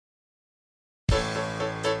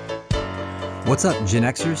What's up, Gen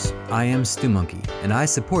Xers? I am Stu Monkey, and I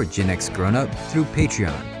support Gen X Grown Up through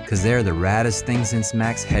Patreon, because they're the raddest thing since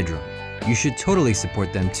Max Headroom. You should totally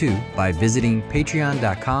support them too by visiting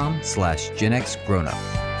patreon.com/Gen X Grown Up.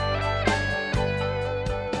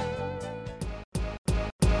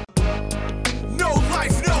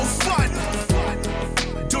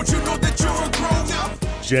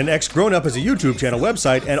 Gen X Grown Up is a YouTube channel,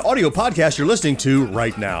 website, and audio podcast you're listening to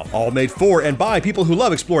right now. All made for and by people who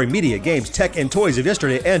love exploring media, games, tech, and toys of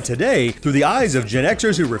yesterday and today through the eyes of Gen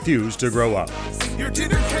Xers who refuse to grow up. Your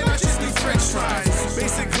dinner cannot just be French fries.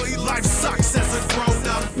 Basically, life sucks as a grown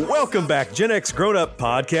up. Welcome back, Gen X Grown Up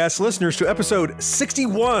podcast listeners, to episode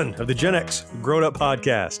 61 of the Gen X Grown Up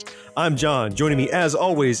podcast. I'm John. Joining me, as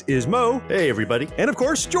always, is Mo. Hey, everybody. And, of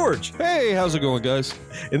course, George. Hey, how's it going, guys?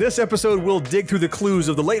 In this episode, we'll dig through the clues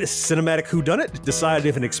of the latest cinematic whodunit, decide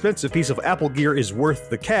if an expensive piece of Apple gear is worth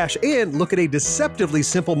the cash, and look at a deceptively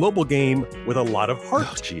simple mobile game with a lot of heart.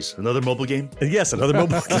 Oh, jeez. Another mobile game? Yes, another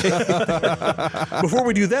mobile game. Before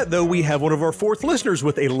we do that, though, we have one of our fourth listeners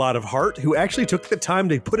with a lot of heart who actually took the time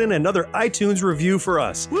to put in another iTunes review for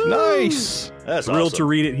us. Woo! Nice. That's Thrilled awesome. to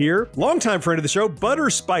read it here. Longtime friend of the show,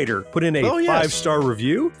 Butter Spider, put in a 5-star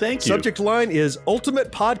review. Thank you. Subject line is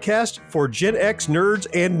Ultimate Podcast for Gen X Nerds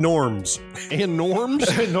and Norms. And norms?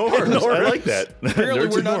 Norms. I like that. Apparently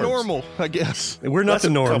Nerds we're and not norms. normal, I guess. We're not That's the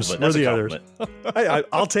a norms. compliment. We're That's the a others. compliment.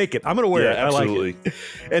 I'll take it. I'm going to wear it. Yeah, I like absolutely. it.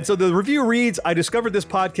 And so the review reads, I discovered this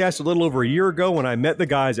podcast a little over a year ago when I met the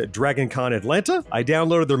guys at Dragon Con Atlanta. I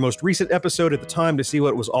downloaded their most recent episode at the time to see what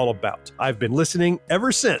it was all about. I've been listening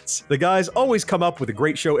ever since. The guys always come up with a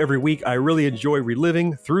great show every week. I really enjoy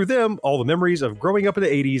reliving through them all the memories of growing up in the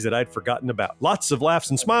 80s that I'd forgotten about. Lots of laughs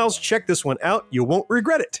and smiles. Check this one out. You won't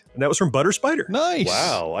regret it. And that was from Butter Spider. Nice.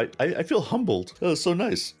 Wow. I feel humbled. That was so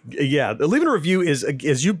nice. Yeah, leaving a review is,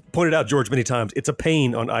 as you pointed out, George, many times, it's a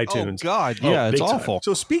pain on Oh, iTunes. God. Yeah, it's big time. awful.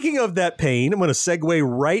 So speaking of that pain, I'm going to segue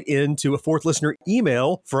right into a fourth listener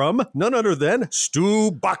email from none other than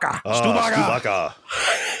Stu Baca. Stubaka.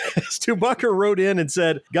 Stu Baca wrote in and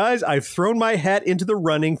said, guys, I've thrown my hat into the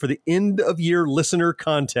running for the end of year listener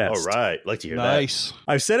contest. All right. Like to hear Nice.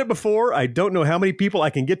 I've said it before. I don't know how many people I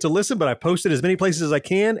can get to listen, but I've posted as many places as I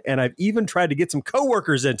can, and I've even tried to get some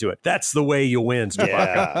coworkers into it. That's the way you win, Stu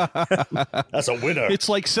Baca. that. Yeah. That's a winner. It's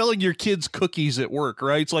like selling your kids cookies at work,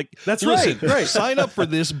 right? It's like, That's listen, right. sign up for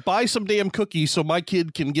this, buy some damn cookies so my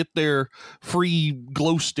kid can get their free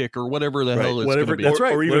glow stick or whatever the hell it's going to be. That's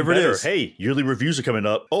right. Or even Whatever it better, is. hey, yearly reviews are coming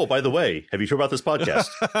up. Oh, by the way, have you heard about this podcast?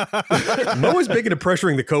 I'm always big into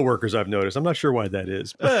pressuring the coworkers, I've noticed. I'm not sure why that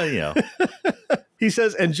is. You know. He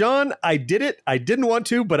says, and John, I did it. I didn't want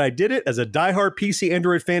to, but I did it. As a diehard PC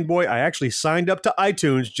Android fanboy, I actually signed up to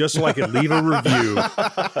iTunes just so I could leave a review.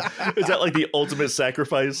 Is that like the ultimate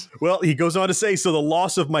sacrifice? Well, he goes on to say, so the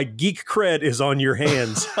loss of my geek cred is on your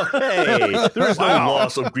hands. Hey, there is no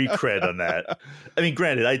loss of Greek cred on that. I mean,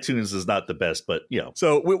 granted, iTunes is not the best, but, you know.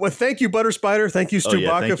 So well, thank you, Butter Spider. Thank you,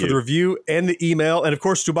 Stubaka, thank for the you. review and the email. And of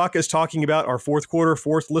course, Stubaka is talking about our fourth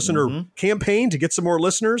listener campaign to get some more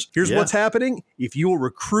listeners. Here's Yeah. what's happening. If you will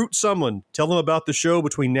recruit someone, tell them about the show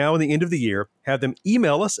between now and the end of the year, have them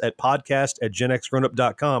email us at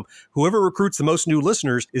podcast@genxgrownup.com. Whoever recruits the most new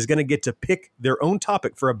listeners is going to get to pick their own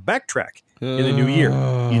topic for a backtrack in the new year.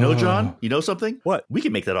 You know, John, you know something? What? We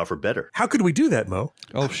can make that offer better. How could we do that, Mo?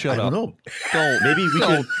 Oh, shut I up. don't know. Don't. Maybe we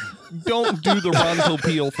don't, don't do the Ron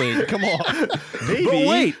Popeil thing. Come on. Maybe. But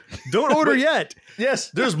wait, don't order yet. Yes,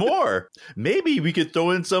 there's more. Maybe we could throw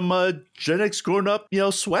in some Gen X grown up,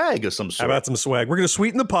 swag of some How sort. about some swag? We're going to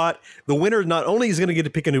sweeten the pot. The winner not only is going to get to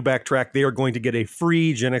pick a new backtrack, they are going to get a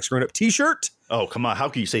free Gen X Grown Up t-shirt Oh, come on. How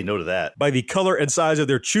can you say no to that? by the color and size of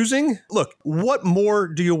their choosing. Look, what more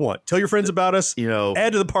do you want? Tell your friends about us.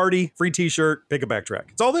 Add to the party, free t-shirt, pick a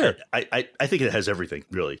backtrack. It's all there. I think it has everything,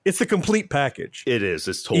 really. It's the complete package. It is.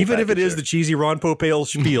 It's total Even if it package is there. the cheesy Ron Popeil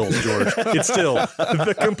spiel, George, it's still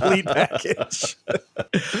the complete package.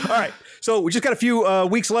 All right. So we just got a few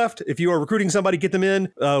weeks left. If you are recruiting somebody, get them in.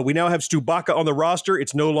 We now have Stubaka on the roster.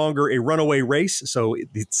 It's no longer a runaway race, so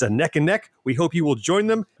it's a neck and neck. We hope you will join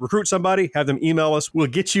them. Recruit somebody, have them email us. We'll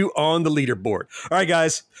get you on the leaderboard. All right,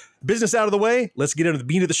 guys. Business out of the way. Let's get into the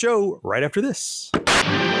beat of the show right after this.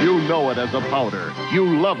 You know it as a powder.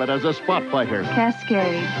 You love it as a spot fighter.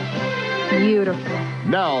 Cascade. Beautiful.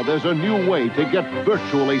 Now there's a new way to get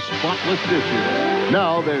virtually spotless dishes.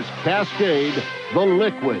 Now there's Cascade, the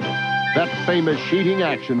liquid. That famous sheeting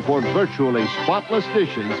action for virtually spotless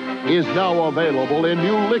dishes is now available in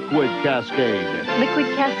new Liquid Cascade. Liquid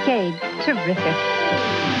Cascade. Terrific.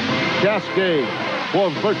 Cascade for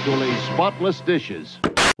virtually spotless dishes.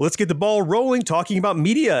 let's get the ball rolling talking about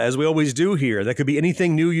media as we always do here. That could be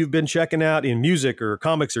anything new you've been checking out in music or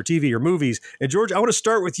comics or TV or movies. And George, I want to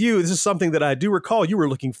start with you. This is something that I do recall you were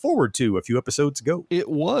looking forward to a few episodes ago. It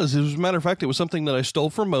was. As a matter of fact, it was something that I stole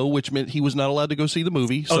from Mo, which meant he was not allowed to go see the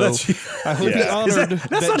movie. So I hope he honored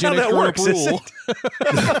that Gen X rule.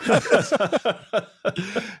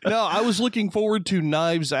 No, I was looking forward to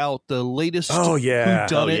Knives Out, the latest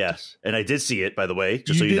whodunit. Oh, yes. And I did see it, by the way,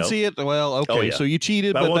 just so you know. You did see it? Well, okay. Oh, yeah. So you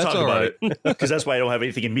cheated, but I won't that's talk all about right. it because that's why I don't have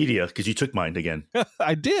anything in media, because you took mine again.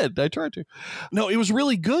 I did. I tried to. No, it was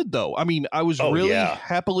really good, though. I mean, I was really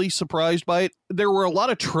happily surprised by it. There were a lot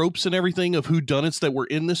of tropes and everything of whodunits that were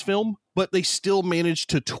in this film, but they still managed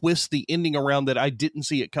to twist the ending around that I didn't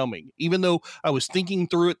see it coming, even though I was thinking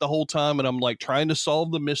through it the whole time and I'm like trying to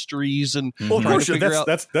solve the mysteries and well, of course,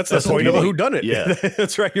 that's the point of a whodunit. Yeah,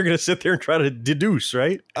 that's right. You're going to sit there and try to deduce,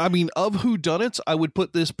 right? I mean, of whodunits, I would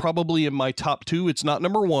put this probably in my top 2. It's not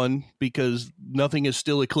number 1 because nothing has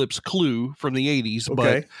still eclipsed Clue from the 80s.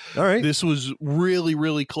 Okay. But all right, this was really,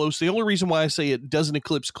 really close. The only reason why I say it doesn't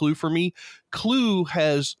eclipse Clue for me, Clue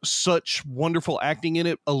has such wonderful acting in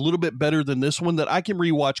it, a little bit better than this one, that I can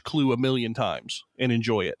rewatch Clue a million times and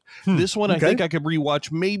enjoy it. This one, I think I could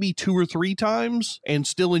rewatch maybe 2 or 3 times and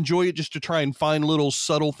still enjoy it, just to try and find little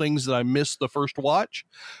subtle things that I missed the first watch.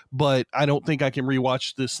 But I don't think I can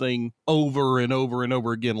rewatch this thing over and over and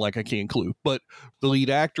over again like I can Clue. But the lead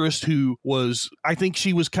actress, who was, I think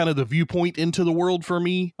she was kind of the viewpoint into the world for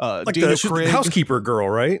me. Like Daniel the Craig, housekeeper girl,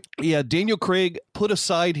 right? Yeah, Daniel Craig put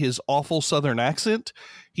aside his awful Southern accent.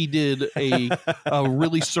 He did a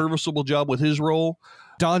really serviceable job with his role.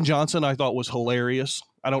 Don Johnson, I thought, was hilarious.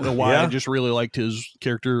 I don't know why. I just really liked his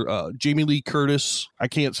character. Jamie Lee Curtis, I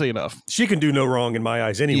can't say enough. She can do no wrong in my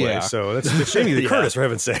eyes anyway. So that's Jamie Lee Curtis, for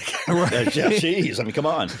heaven's sake. Right. Jeez, I mean, come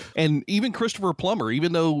on. And even Christopher Plummer,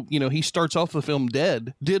 even though, you know, he starts off the film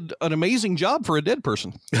dead, did an amazing job for a dead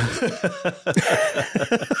person.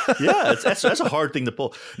 Yeah, that's a hard thing to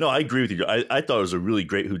pull. No, I agree with you. I thought it was a really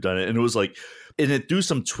great whodunit, and it was like, and it threw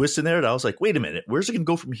some twists in there that I was like, wait a minute, where's it going to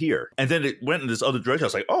go from here? And then it went in this other direction. I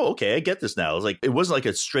was like, oh, okay, I get this now. I was like, it wasn't like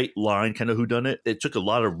a straight line kind of whodunit. It took a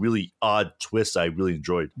lot of really odd twists I really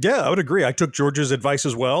enjoyed. Yeah, I would agree. I took George's advice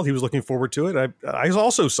as well. He was looking forward to it. I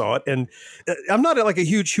also saw it, and I'm not like a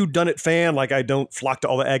huge whodunit fan. Like, I don't flock to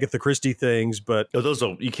all the Agatha Christie things, but those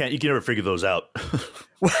don't, you can never figure those out.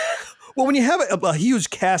 Well, when you have a huge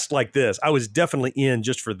cast like this, I was definitely in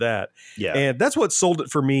just for that. Yeah. And that's what sold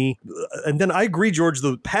it for me. And then I agree, George,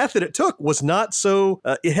 the path that it took was not so,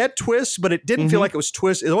 it had twists, but it didn't feel like it was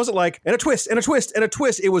twists. It wasn't like, and a twist, and a twist, and a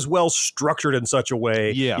twist. It was well structured in such a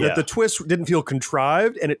way that the twist didn't feel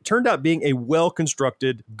contrived. And it turned out being a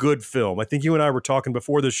well-constructed, good film. I think you and I were talking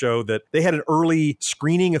before the show that they had an early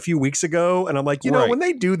screening a few weeks ago. And I'm like, you know, when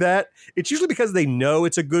they do that, it's usually because they know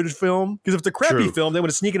it's a good film. Because if it's a crappy film, they want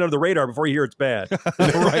to sneak it under the radar before you hear it's bad.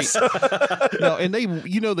 Right. No, and they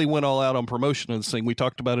went all out on promotion of this thing. We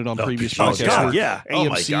talked about it on previous podcasts. God, yeah.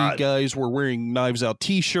 AMC guys were wearing Knives Out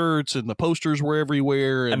t-shirts and the posters were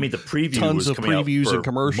everywhere. And I mean, the preview tons was of previews and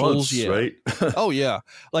commercials. Months, right? Oh yeah.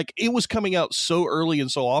 Like, it was coming out so early and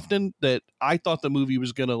so often that I thought the movie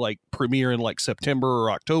was going to like premiere in like September or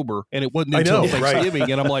October, and it wasn't until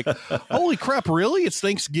Thanksgiving. And I'm like, holy crap, really? It's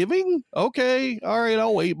Thanksgiving? Okay. All right,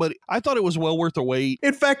 I'll wait. But I thought it was well worth the wait.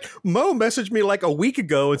 In fact, Mo messaged me like a week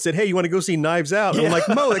ago and said, hey, you want to go see Knives Out? And I'm like,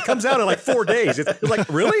 Mo, it comes out in like 4 days. It's like,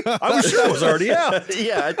 really? I was sure it was already out.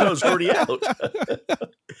 Yeah, I thought it was already out.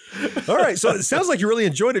 All right. So it sounds like you really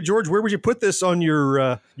enjoyed it, George. Where would you put this on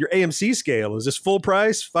your AMC scale? Is this full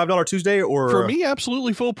price, $5 Tuesday? Or for me,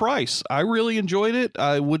 absolutely full price. I really enjoyed it.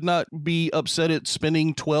 I would not be upset at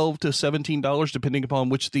spending $12 to $17, depending upon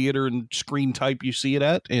which theater and screen type you see it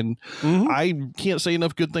at. And I can't say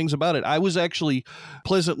enough good things about it. I was actually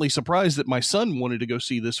pleasantly surprised that my son wanted to go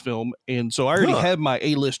see this film. And so I already had my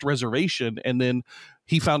A-list reservation. And then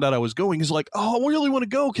he found out I was going. He's like, oh, I really want to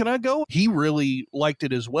go. Can I go? He really liked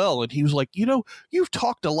it as well. And he was like, you know, you've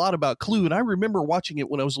talked a lot about Clue, and I remember watching it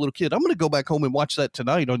when I was a little kid. I'm going to go back home and watch that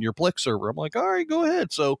tonight on your Plex server. I'm like, all right, go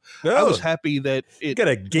ahead. So I was happy that it got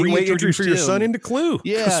a gateway entry for your son into Clue.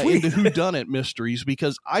 Yeah, into whodunit mysteries,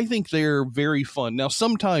 because I think they're very fun. Now,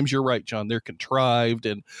 sometimes you're right, John. They're contrived,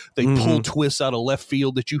 and they pull twists out of left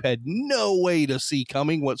field that you had no way to see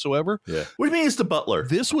coming whatsoever. Yeah. What do you mean it's the butler?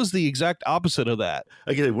 This was the exact opposite of that.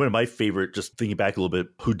 Again, one of my favorite, just thinking back a little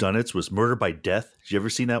bit, whodunits was Murder by Death. Did you ever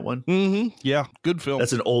seen that one? Mm-hmm. Yeah, good film.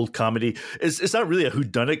 That's an old comedy. It's not really a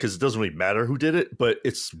whodunit because it doesn't really matter who did it, but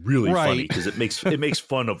it's really funny because it makes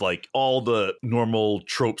fun of like all the normal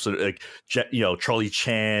tropes, like Charlie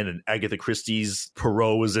Chan and Agatha Christie's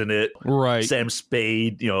Poirot was in it, right? Sam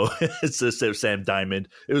Spade, it's Sam Diamond.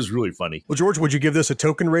 It was really funny. Well, George, would you give this a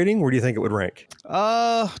token rating? Where do you think it would rank?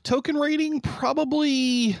 Token rating,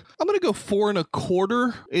 probably I'm gonna go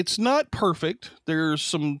 4.25. It's not perfect. There's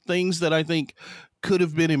some things that I think could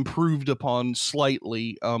have been improved upon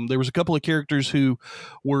slightly. There was a couple of characters who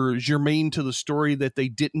were germane to the story that they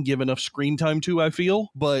didn't give enough screen time to, I feel,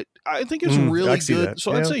 but I think it's really good. That.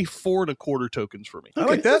 So I'd say 4.25 tokens for me. I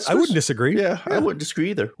like that. I wouldn't disagree. Yeah, I wouldn't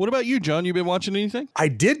disagree either. What about you, John? You been watching anything? I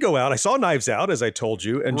did go out. I saw Knives Out, as I told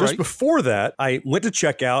you. And just before that, I went to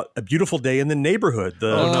check out A Beautiful Day in the Neighborhood,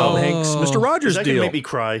 the Tom Hanks, Mr. Rogers deal. That can make me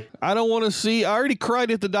cry. I don't want to see. I already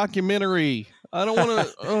cried at the documentary. I don't want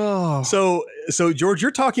to. Oh. So George, you're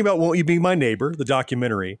talking about Won't You Be My Neighbor, the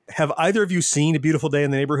documentary. Have either of you seen A Beautiful Day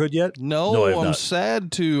in the Neighborhood yet? No, I'm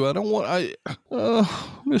sad to. I don't want.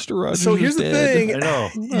 Mr. Rogers. So here's the thing. I know.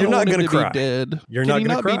 You're not going to cry. Be dead. You're not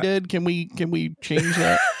going to cry. Be dead. Can we change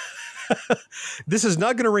that? This is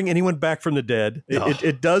not going to bring anyone back from the dead.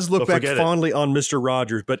 It does look back fondly on Mr.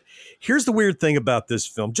 Rogers. But here's the weird thing about this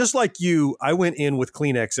film. Just like you, I went in with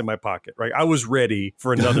Kleenex in my pocket, right? I was ready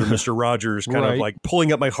for another Mr. Rogers kind of like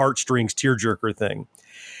pulling up my heartstrings tearjerker thing.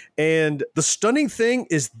 And the stunning thing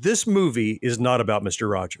is this movie is not about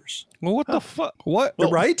Mr. Rogers. Well, what the fuck? What?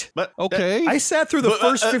 Right? Okay. I sat through the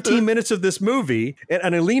first 15 minutes of this movie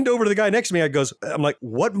and I leaned over to the guy next to me. I'm like,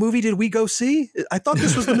 what movie did we go see? I thought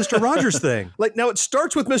this was the Mr. Rogers thing. Like, now it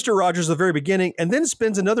starts with Mr. Rogers at the very beginning and then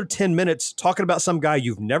spends another 10 minutes talking about some guy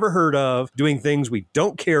you've never heard of, doing things we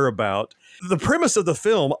don't care about. The premise of the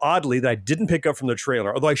film, oddly, that I didn't pick up from the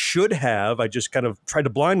trailer, although I should have, I just kind of tried to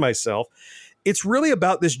blind myself. It's really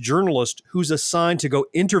about this journalist who's assigned to go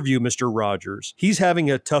interview Mr. Rogers. He's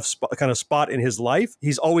having a tough spot in his life.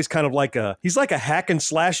 He's always kind of like a hack and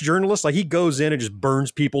slash journalist. Like he goes in and just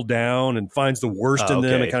burns people down and finds the worst in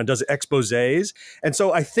them and kind of does exposés. And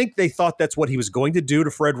so I think they thought that's what he was going to do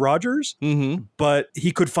to Fred Rogers, but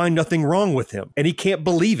he could find nothing wrong with him. And he can't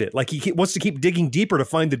believe it. Like he wants to keep digging deeper to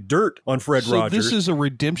find the dirt on Fred Rogers. So this is a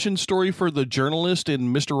redemption story for the journalist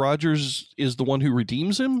and Mr. Rogers is the one who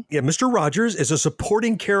redeems him? Yeah, Mr. Rogers is a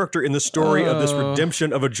supporting character in the story of this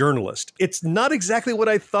redemption of a journalist. It's not exactly what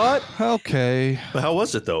I thought. Okay. But how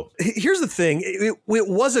was it, though? Here's the thing. It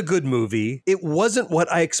was a good movie. It wasn't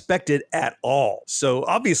what I expected at all. So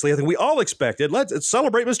obviously, I think we all expected, let's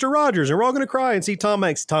celebrate Mr. Rogers, and we're all going to cry and see Tom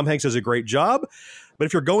Hanks. Tom Hanks does a great job. But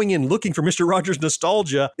if you're going in looking for Mr. Rogers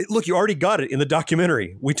nostalgia, look, you already got it in the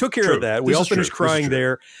documentary. We took care of that. We all finished crying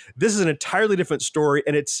there. This is an entirely different story.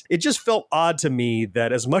 And it just felt odd to me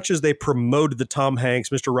that as much as they promoted the Tom Hanks,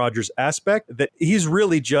 Mr. Rogers aspect, that he's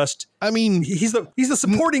really just, he's the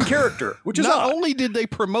supporting character, which is not odd. only did they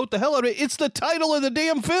promote the hell out of it, it's the title of the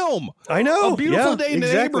damn film. I know. A Beautiful Day in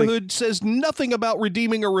the Neighborhood says nothing about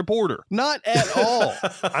redeeming a reporter. Not at all.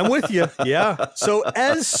 I'm with you. Yeah. So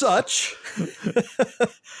as such,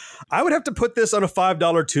 I would have to put this on a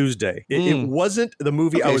 $5 Tuesday. It wasn't the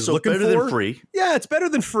movie I was looking for. Better than Free. Yeah, it's better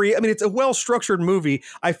than Free. I mean, it's a well-structured movie.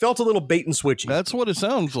 I felt a little bait and switchy. That's what it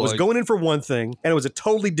sounds like. I was going in for one thing, and it was a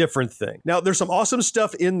totally different thing. Now, there's some awesome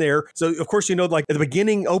stuff in there. So, of course, like at the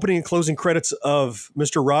beginning, opening and closing credits of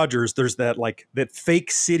Mr. Rogers, there's that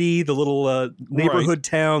fake city, the little neighborhood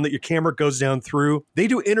town that your camera goes down through. They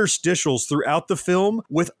do interstitials throughout the film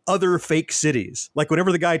with other fake cities. Like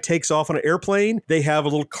whenever the guy takes off on an airplane, they have a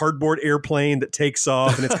little cardboard airplane that takes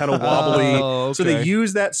off and it's kind of wobbly. So they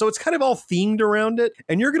use that. So it's kind of all themed around it.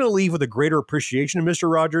 And you're going to leave with a greater appreciation of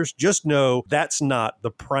Mr. Rogers. Just know that's not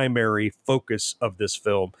the primary focus of this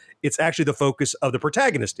film. It's actually the focus of the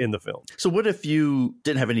protagonist in the film. So what if you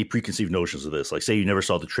didn't have any preconceived notions of this? Like, say you never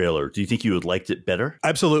saw the trailer. Do you think you would liked it better?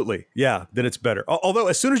 Absolutely. Yeah, then it's better. Although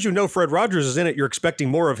as soon as you know Fred Rogers is in it, you're expecting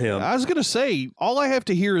more of him. I was going to say, all I have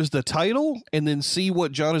to hear is the title and then see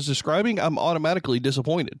what John is describing. I'm automatically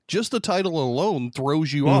disappointed. Just the title alone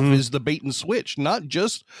throws you off as the bait and switch, not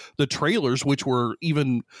just the trailers, which were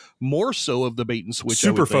even more so of the bait and switch.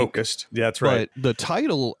 Super focused. Yeah, that's right. But the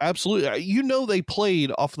title, absolutely. They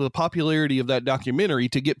played off the popularity of that documentary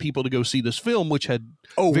to get people to go see this film, which had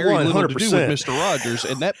very 100%. Little to do with Mr. Rogers,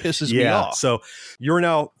 and that pisses me off. So you're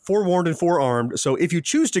now forewarned and forearmed. So if you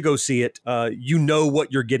choose to go see it, you know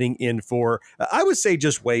what you're getting in for. I would say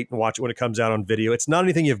just wait and watch it when it comes out on video. It's not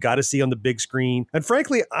anything you've got to see on the big screen. And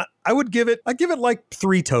frankly, I'd give it like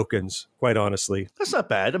 3 tokens quite honestly. That's not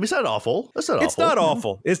bad. I mean, it's not awful. That's not It's awful. not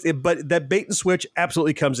awful. But that bait and switch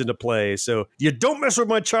absolutely comes into play. So you don't mess with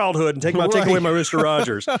my childhood and take away my Mr.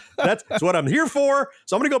 Rogers. That's what I'm here for.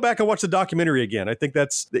 So I'm going to go back and watch the documentary again. I think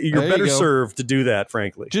you're better served to do that,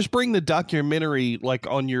 frankly. Just bring the documentary like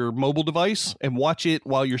on your mobile device and watch it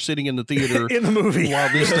while you're sitting in the theater in the movie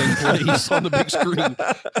while this thing plays on the big screen.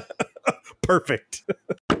 Perfect.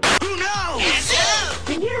 Who knows?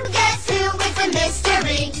 Can you guess who is a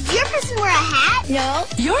mystery? Did your person wear a hat? No.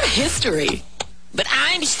 You're history. But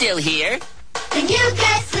I'm still here. Can you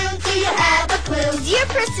guess who? Do you have a clue? Did your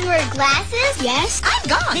person wear glasses? Yes. I'm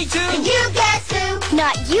gone. Me too. Can you guess who?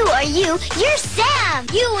 Not you or you. You're Sam.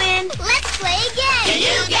 You win. Let's play again. Can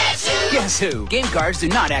you guess who? Guess who? Game cards do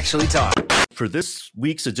not actually talk. For this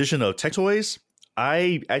week's edition of Tech Toys,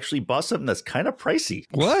 I actually bought something that's kind of pricey.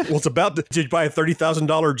 What? Well, it's about did you buy a $30,000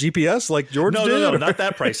 GPS like George did? No, not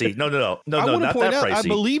that pricey. No, I want to not point that out, pricey. I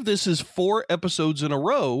believe this is 4 episodes in a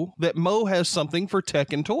row that Mo has something for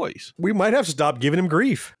tech and toys. We might have to stop giving him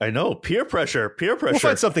grief. I know. Peer pressure. We'll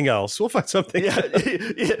find something else. We'll find something. Yeah,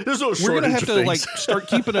 there's no shortage We're going to have of to things. like start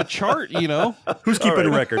keeping a chart, you know? Who's keeping All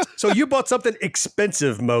right. records? So you bought something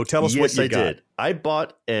expensive, Mo. Tell us what Yes, you I got. did. I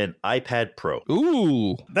bought an iPad Pro.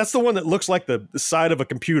 Ooh. That's the one that looks like the side of a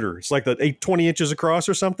computer. It's like the 20 inches across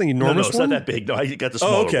or something. No, Enormous it's one? not that big. No, I got the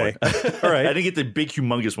smaller okay. one. All right. I didn't get the big,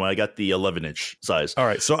 humongous one. I got the 11-inch size. All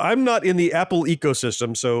right. So I'm not in the Apple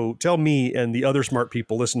ecosystem. So tell me and the other smart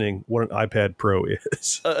people listening what an iPad Pro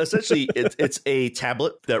is. Essentially, it's a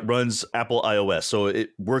tablet that runs Apple iOS. So it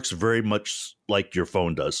works very much like your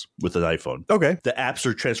phone does with an iPhone. Okay. The apps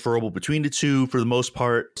are transferable between the two for the most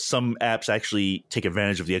part. Some apps actually take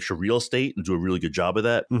advantage of the extra real estate and do a really good job of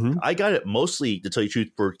that. Mm-hmm. I got it mostly, to tell you the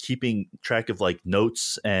truth, for keeping track of like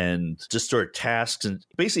notes and just sort of tasks, and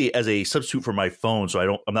basically as a substitute for my phone. So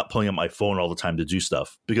I'm not pulling up my phone all the time to do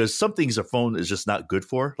stuff, because some things a phone is just not good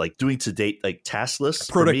for, like doing to date like task lists.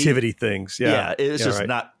 Productivity things. Yeah. It's just right.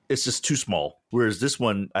 not. It's just too small. Whereas this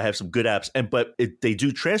one, I have some good apps, but they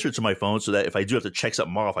do transfer to my phone, so that if I do have to check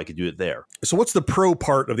something off, I can do it there. So what's the Pro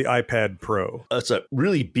part of the iPad Pro? It's a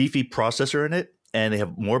really beefy processor in it, and they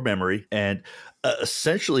have more memory, and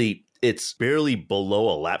essentially it's barely below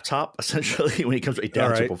a laptop, essentially, when it comes right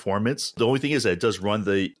down to performance. The only thing is that it does run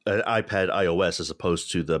the iPad iOS as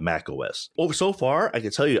opposed to the Mac OS. So far, I can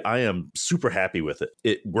tell you I am super happy with it.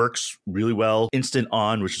 It works really well. Instant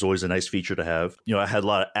on, which is always a nice feature to have. You know, I had a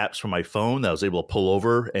lot of apps from my phone that I was able to pull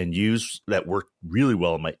over and use that worked really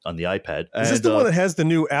well on the iPad. Is this the one that has the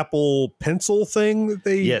new Apple Pencil thing that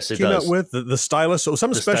they came out with? The stylus? So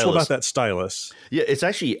something special about that stylus. Yeah, it's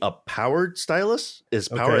actually a powered stylus. It's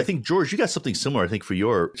powered. Okay. I think, George, you got something similar, I think, for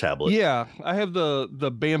your tablet. Yeah, I have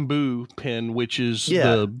the Bamboo pen, which is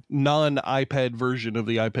the non-iPad version of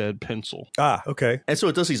the iPad Pencil. Ah, okay. And so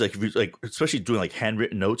it does these like especially doing like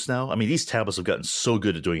handwritten notes now. I mean, these tablets have gotten so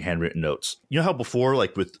good at doing handwritten notes. You know how before,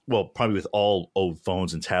 like probably with all old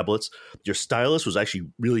phones and tablets, your stylus was actually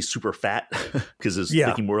really super fat because it's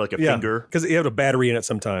thinking more like a finger. Because you have a battery in it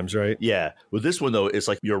sometimes, right? Yeah. With this one, though, it's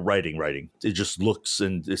like you're writing. It just looks,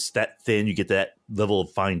 and it's that thin. You get that level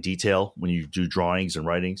of fine detail when you do drawings and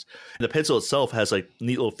writings. And the pencil itself has like a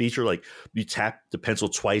neat little feature, like you tap the pencil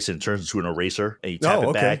twice and it turns into an eraser, and you tap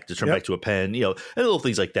it back to turn back to a pen, and little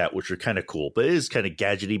things like that, which are kind of cool. But it is kind of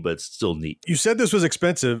gadgety, but it's still neat. You said this was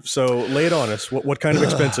expensive, so lay it on us. What kind of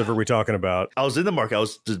expensive are we talking about? I was in the market. I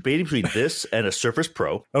was debating between this and a Surface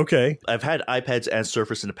Pro. Okay. I've had iPads and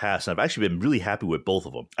Surface in the past, and I've actually been really happy with both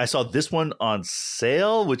of them. I saw this one on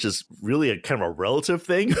sale, which is really a kind of a relative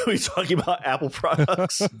thing when you're talking about Apple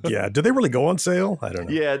products. Yeah. Do they really go on sale? I don't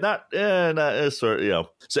know. Yeah, not sort of,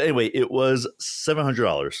 So anyway, it was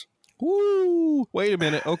 $700. Woo! Wait a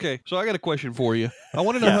minute. Okay, so I got a question for you. I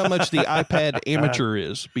want to know how much the iPad Amateur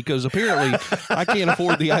is, because apparently I can't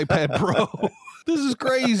afford the iPad Pro. This is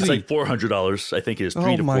crazy. It's like $400. I think it is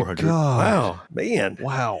 $300 to $400. God. Wow, man.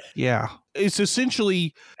 Wow. Yeah. It's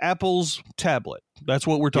essentially Apple's tablet. That's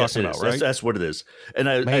what we're talking about, right? That's what it is. And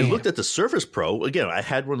I looked at the Surface Pro. Again, I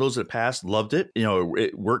had one of those in the past, loved it.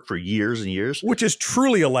 It worked for years and years. Which is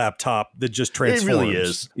truly a laptop that just transforms. It really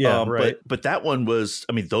is. Yeah, right. But that one was,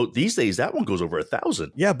 these days, that one goes over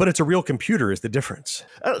 1,000. Yeah, but it's a real computer is the difference.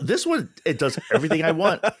 This one, it does everything I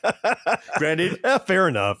want. Granted. Fair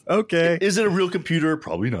enough. Okay. Is it a real computer?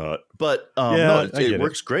 Probably not. But it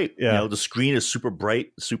works great. Yeah. The screen is super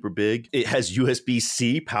bright, super big. It has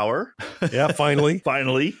USB-C power. Yeah, finally.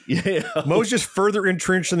 Finally. Yeah. Mo's just further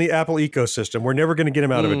entrenched in the Apple ecosystem. We're never going to get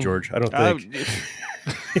him out of it, George. I don't think.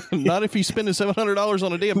 Not if he's spending $700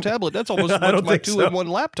 on a damn tablet. That's almost I what don't my think so. 2-in-1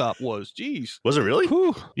 laptop was. Jeez. Was it really?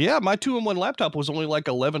 Whew. Yeah, my 2-in-1 laptop was only like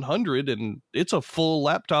 $1,100, and it's a full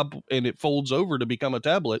laptop, and it folds over to become a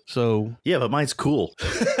tablet. So Yeah, but mine's cool.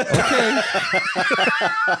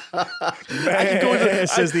 okay,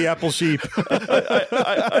 Says the Apple sheep.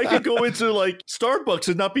 I could go into like Starbucks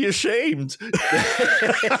and not be ashamed.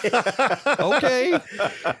 okay.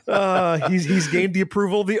 He's gained the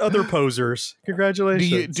approval of the other posers.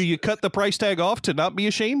 Congratulations. Do you cut the price tag off to not be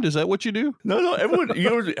ashamed? Is that what you do? No, everyone. Have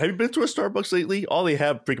you been to a Starbucks lately? All they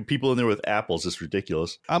have freaking people in there with apples. It's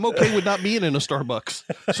ridiculous. I'm okay with not being in a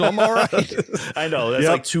Starbucks, so I'm all right. I know that's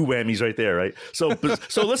Yep. like two whammies right there, right? So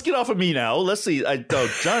let's get off of me now. Let's see,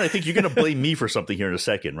 John. I think you're going to blame me for something here in a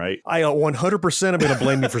second, right? I 100% am going to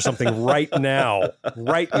blame you for something right now.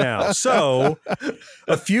 Right now. So,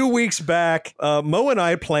 a few weeks back, Mo and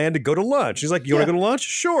I planned to go to lunch. He's like, you want to go to lunch?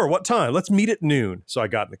 Sure. What time? Let's meet at noon. So I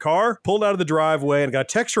got in the car, pulled out of the driveway, and got a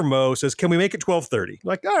text from Mo, says, can we make it 12:30?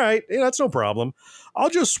 Like, all right, yeah, that's no problem. I'll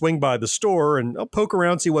just swing by the store and I'll poke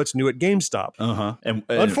around, see what's new at GameStop. Uh-huh. And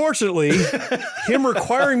Unfortunately, him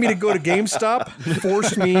requiring me to go to GameStop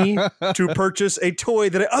forced me to purchase a toy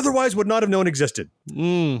that I otherwise would not have known existed.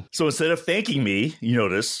 so instead of thanking me, you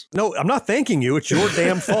notice. No, I'm not thanking you. It's your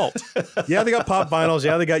damn fault. Yeah, they got pop vinyls.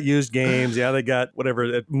 Yeah, they got used games. Yeah, they got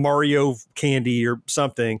whatever, Mario candy or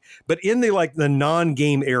something. But in the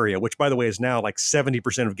non-game area, which by the way is now like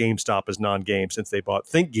 70% of GameStop is non-game since they bought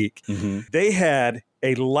ThinkGeek, they had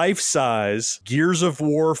a life-size Gears of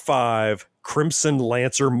War 5 Crimson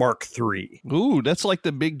Lancer Mark III. Ooh, that's like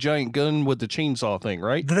the big giant gun with the chainsaw thing,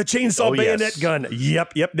 right? The chainsaw bayonet gun.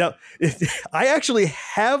 Yep. Now, I actually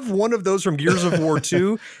have one of those from Gears of War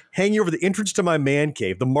 2 hanging over the entrance to my man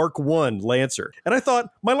cave, the Mark I Lancer. And I thought,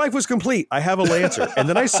 my life was complete. I have a Lancer. And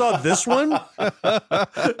then I saw this one, and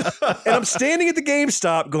I'm standing at the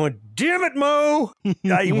GameStop going, damn it, Mo.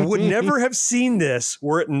 I would never have seen this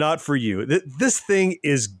were it not for you. This thing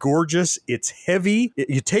is gorgeous. It's heavy.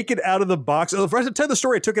 You take it out of the box. For us to tell the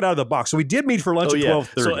story, I took it out of the box. So we did meet for lunch at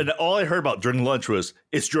 12:30. So, and all I heard about during lunch was,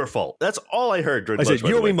 it's your fault. That's all I heard during I lunch. said,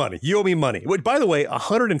 you owe me money. You owe me money. By the way,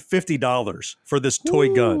 $150 for this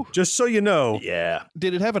toy gun. Just so you know. Yeah.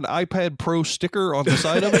 Did it have an iPad Pro sticker on the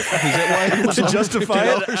side of it? Is that why it was To justify It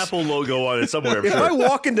it? had an Apple logo on it somewhere. I'm If sure. I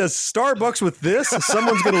walk into Starbucks with this,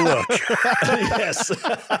 someone's going to look. Yes.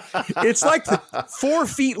 It's like 4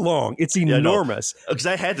 feet long. It's enormous. Because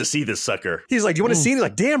I had to see this sucker. He's like, do you want to see it? He's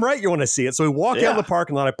like, damn right you want to see it. So we walk out in the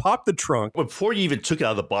parking lot. I pop the trunk. Before you even took it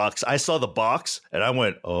out of the box, I saw the box and I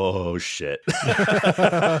went, oh shit.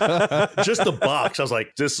 Just the box. I was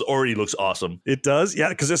like, this already looks awesome. It does? Yeah,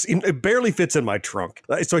 because it barely fits in my trunk.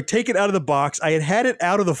 So I take it out of the box. I had it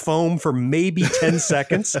out of the foam for maybe 10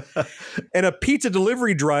 seconds. And a pizza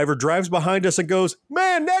delivery driver drives behind us and goes,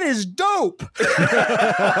 man, that is dope.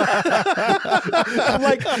 I'm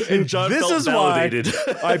like, And John this felt is validated.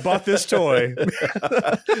 why I bought this toy.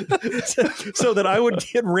 So that I would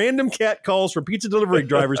get random cat calls from pizza delivery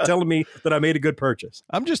drivers telling me that I made a good purchase.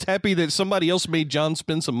 I'm just happy that somebody else made John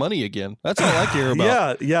spend some money again. That's all I care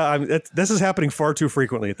about. Yeah. This is happening far too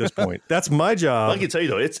frequently at this point. That's my job. I can tell you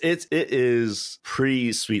though, it is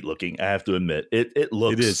pretty sweet looking. I have to admit, it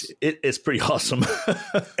looks. It is. It's pretty awesome.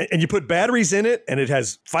 And you put batteries in it, and it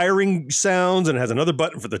has firing sounds, and it has another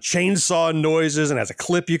button for the chainsaw noises, and has a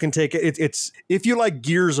clip you can take. It's if you like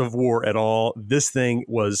Gears of War at all, this thing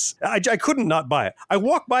was. I couldn't not buy it. I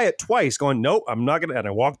walked by it twice, going, nope, I'm not gonna. And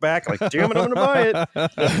I walked back, like, damn it, I'm gonna buy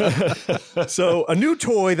it. So a new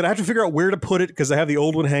toy that I have to figure out where to put it because I have the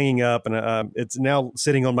old one hanging up, and it's now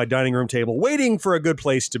sitting on my dining room table, waiting for a good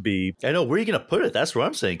place to be. I know, where are you going to put it? That's what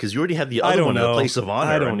I'm saying, because you already have the other I don't one in know. the place of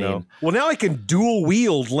honor. I don't know. Well, now I can dual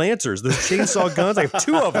wield Lancers, the chainsaw guns. I have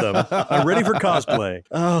 2 of them. I'm ready for cosplay.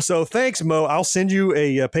 Oh, so thanks, Mo. I'll send you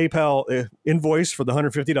a PayPal invoice for the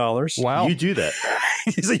 $150. Wow. You do that.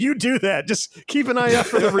 So you do that. Just keep an eye out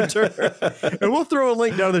for the return. And we'll throw a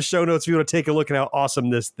link down in the show notes if you want to take a look at how awesome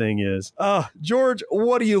this thing is. George,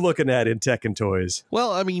 what are you looking at in tech and toys?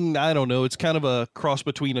 Well, I mean, I don't know. It's kind of a cross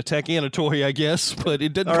between a tech and a toy, I guess, but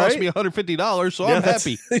it didn't All cost right. me $150, so I'm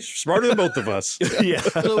happy. Smarter than both of us. Yeah.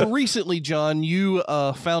 So recently, John, you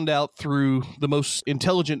found out through the most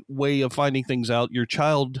intelligent way of finding things out. Your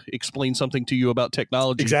child explained something to you about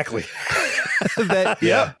technology. Exactly.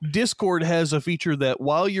 that Discord has a feature that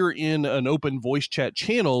while you're in an open voice chat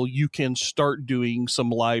channel, you can start doing some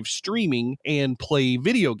live streaming and play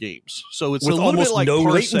video games. So it's With a little almost bit like no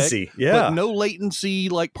Parsec, latency. Yeah. but no latency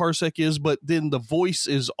like Parsec is, but then the voice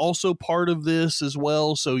is also part of this as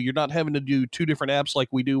well. So you're not having to do 2 different apps like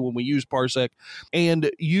we do when we use Parsec.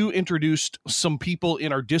 And you introduced some people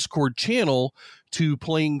in our Discord channel to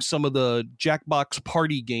playing some of the Jackbox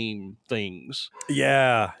party game things.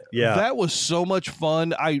 Yeah. That was so much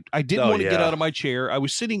fun. I didn't want to get out of my chair. I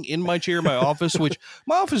was sitting in my chair in my office, which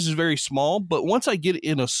my office is very small, but once I get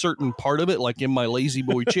in a certain part of it, like in my lazy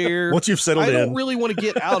boy chair, once you've settled I don't really want to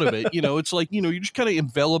get out of it. It's like, you're just kind of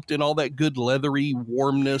enveloped in all that good leathery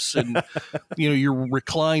warmness, and you're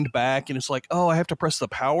reclined back, and it's like, oh, I have to press the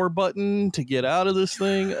power button to get out of this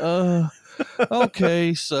thing.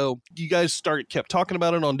 Okay, so you guys kept talking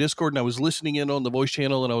about it on Discord, and I was listening in on the voice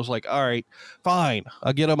channel, and I was like, all right, fine,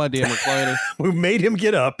 I'll get on my damn recliner. We made him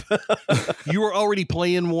get up. You were already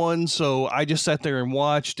playing one, so I just sat there and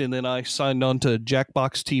watched, and then I signed on to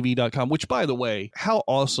jackboxtv.com, which, by the way, how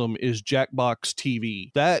awesome is Jackbox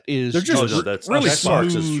TV? That is that's really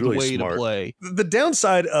smart. Way to play. The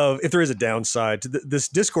downside of, if there is a downside to this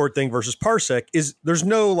Discord thing versus Parsec, is there's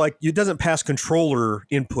no, like, it doesn't pass controller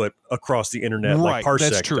input across the internet like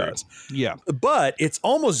Parsec does. Yeah. But it's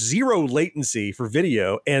almost zero latency for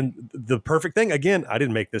video. And the perfect thing, again, I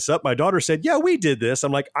didn't make this up. My daughter said, yeah, we did this.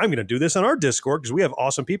 I'm like, I'm going to do this on our Discord because we have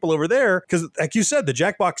awesome people over there. Because like you said, the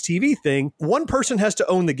Jackbox TV thing, one person has to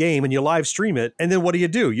own the game and you live stream it. And then what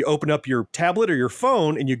do? You open up your tablet or your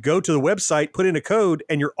phone and you go to the website, put in a code,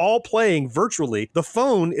 and you're all playing virtually. The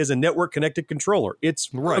phone is a network connected controller. It's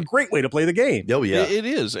a great way to play the game. Oh, yeah. It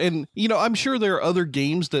is. And, I'm sure there are other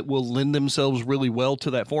games that will lend themselves really well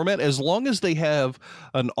to that format, as long as they have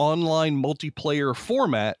an online multiplayer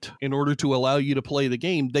format in order to allow you to play the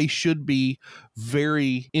game. They should be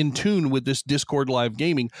very in tune with this Discord live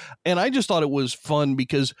gaming. And I just thought it was fun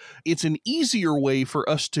because it's an easier way for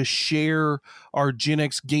us to share our Gen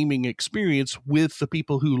X gaming experience with the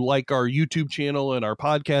people who like our YouTube channel and our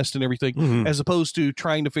podcast and everything, as opposed to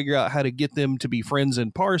trying to figure out how to get them to be friends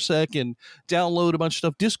in Parsec and download a bunch of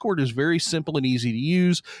stuff. Discord is very simple and easy to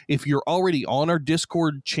use. If you're already on our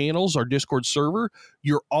Discord channels, our Discord server,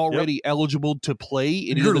 you're already eligible to play.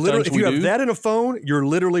 If you have that in a phone, you're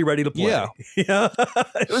literally ready to play. Yeah.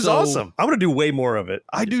 It was awesome. I'm going to do way more of it.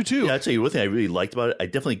 I do too. Yeah, I'll tell you one thing I really liked about it. I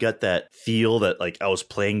definitely got that feel that like I was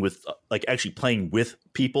playing with, like actually playing with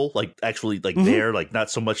people, like actually like there, like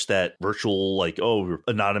not so much that virtual, like, oh,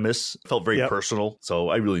 anonymous. It felt very personal. So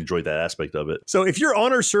I really enjoyed that aspect of it. So if you're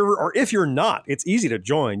on our server, or if you're not, it's easy to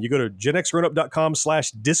join. You go to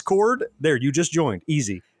genxgrownup.com/Discord. There, you just joined.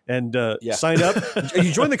 Easy. And sign up.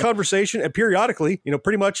 You join the conversation, and periodically,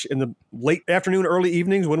 pretty much in the late afternoon, early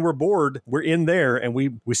evenings when we're bored, we're in there and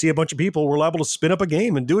we see a bunch of people. We're liable to spin up a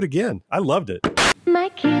game and do it again. I loved it. My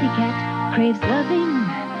kitty cat craves loving.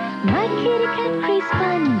 My kitty cat craves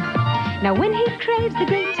fun. Now when he craves the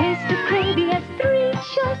great taste of Crave, he has 3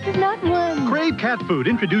 choices, not one. Crave Cat Food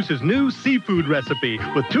introduces new seafood recipe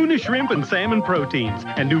with tuna, shrimp, and salmon proteins,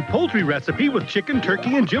 and new poultry recipe with chicken,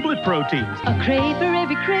 turkey, and giblet proteins. A crave for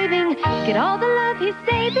every craving. Get all the love he's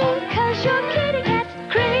saving, 'cause your kitty cat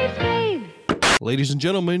craves Crave. Ladies and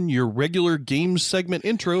gentlemen, your regular games segment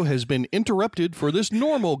intro has been interrupted for this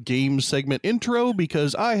normal games segment intro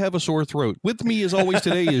because I have a sore throat. With me, as always,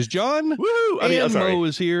 today is John. Woo! And Mo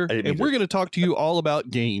is here, and we're going to talk to you all about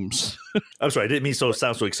games. I'm sorry, I didn't mean sound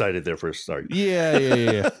so excited there for a start.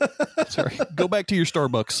 Yeah. Sorry. Go back to your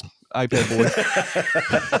Starbucks, iPad boy.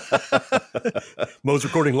 Mo's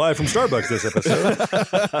recording live from Starbucks this episode.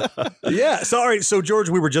 So George,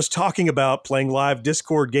 we were just talking about playing live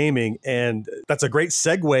Discord gaming, and that's a great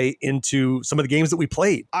segue into some of the games that we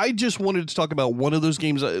played. I just wanted to talk about one of those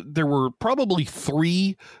games. There were probably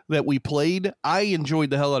 3 that we played. I enjoyed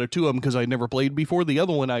the hell out of 2 of them because I never played before. The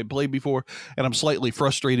other one I played before, and I'm slightly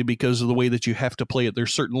frustrated because of the way that you have to play it.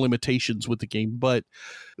 There's certain limitations with the game, but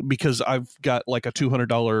because I've got like a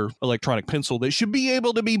 $200 electronic pencil that should be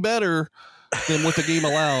able to be better than what the game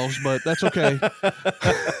allows, but that's okay.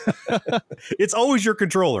 It's always your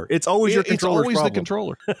controller. It's always your controller's It's always problem. the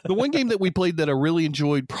controller. The one game that we played that I really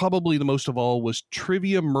enjoyed, probably the most of all, was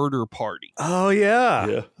Trivia Murder Party. Oh,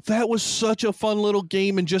 yeah. That was such a fun little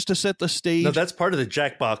game, and just to set the stage. No, that's part of the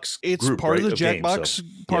Jackbox It's group, part right, of the Jackbox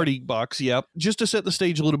games, party box, yep. Just to set the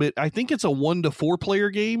stage a little bit, I think it's a 1 to 4 player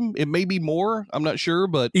game. It may be more. I'm not sure,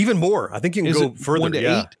 but even more. I think you can go further. 1 to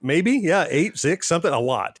 8? Maybe. 8, 6, something, a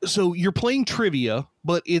lot. So you're playing trivia,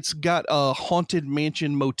 but it's got a haunted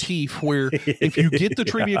mansion motif where if you get the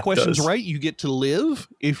trivia questions right, you get to live.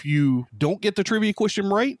 If you don't get the trivia question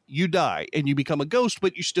right, you die and you become a ghost,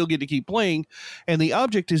 but you still get to keep playing. And the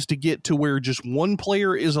object is to get to where just one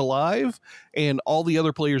player is alive and all the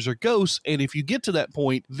other players are ghosts. And if you get to that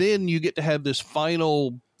point, then you get to have this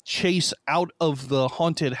final chase out of the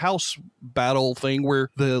haunted house battle thing where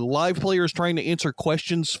the live player is trying to answer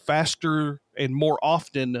questions faster and more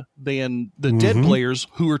often than the dead players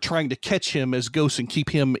who are trying to catch him as ghosts and keep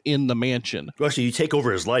him in the mansion. Well, actually, you take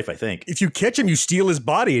over his life, I think. If you catch him, you steal his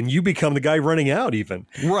body and you become the guy running out even.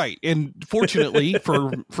 Right. And fortunately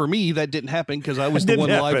for me, that didn't happen because I was the one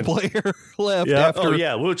live player left after. Oh,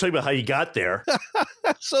 yeah. We'll talk about how you got there.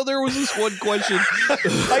 So there was this one question.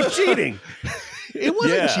 By cheating. It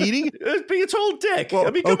wasn't cheating. It was being a total dick. Well,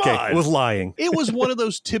 I mean, come on. It was lying. It was one of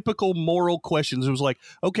those typical moral questions. It was like,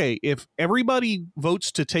 okay, if everybody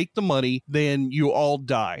votes to take the money, then you all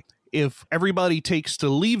die. If everybody takes to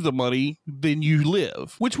leave the money, then you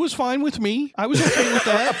live, which was fine with me. I was okay with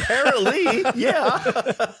that. Apparently,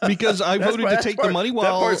 yeah. Because I voted to take the money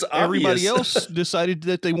while everybody obvious. else decided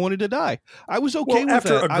that they wanted to die. I was okay with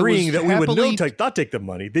after that. agreeing that we would not take the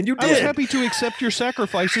money, then you did. I was happy to accept your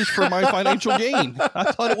sacrifices for my financial gain.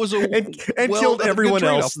 I thought it was and killed everyone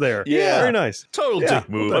else there. Yeah. Very nice. Total dick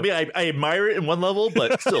move. I mean, I admire it in one level,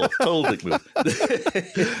 but still, total dick move.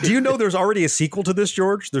 Do you know there's already a sequel to this,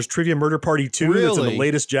 George? There's Trivia Murder Party 2 that's in the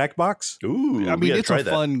latest Jackbox. Ooh, I mean, it's a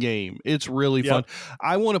fun game. It's really fun.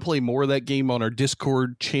 I want to play more of that game on our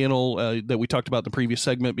Discord channel that we talked about in the previous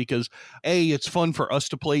segment because A, it's fun for us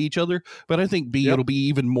to play each other, but I think B, it'll be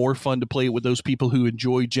even more fun to play it with those people who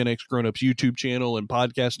enjoy Gen X Grown Ups YouTube channel and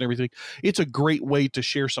podcast and everything. It's a great way to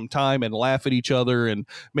share some time and laugh at each other and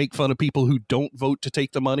make fun of people who don't vote to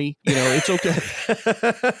take the money. You know, it's okay.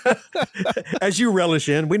 As you relish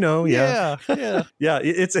in, we know. Yeah.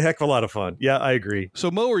 It's a heck of a lot of fun. Yeah, I agree.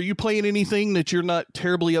 So, Mo, are you playing anything that you're not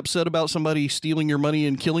terribly upset about somebody stealing your money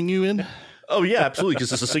and killing you in? Oh, yeah, absolutely,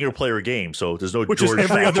 because it's a single-player game, so there's no Which George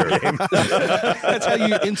is every factor. other game. That's how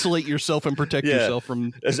you insulate yourself and protect yourself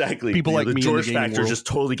from people like the me George in the gaming factor world. just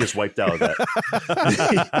totally gets wiped out of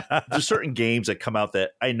that. There's certain games that come out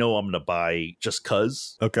that I know I'm going to buy just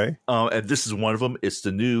because. Okay. And this is one of them. It's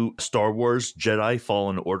the new Star Wars Jedi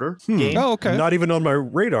Fallen Order game. Oh, okay. Not even on my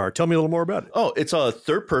radar. Tell me a little more about it. Oh, it's a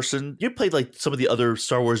third person. You played like some of the other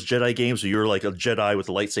Star Wars Jedi games where you're like a Jedi with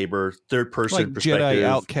a lightsaber, third person like perspective. Jedi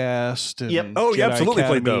Outcast. And Yep. Oh, yeah, Jedi absolutely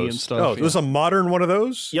played Academy those. and stuff. Oh, there's a modern one of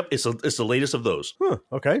those? Yep, it's the latest of those. Huh,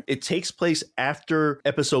 okay. It takes place after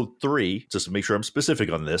episode 3, just to make sure I'm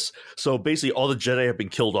specific on this. So basically, all the Jedi have been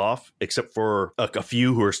killed off, except for a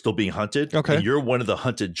few who are still being hunted. Okay. And you're one of the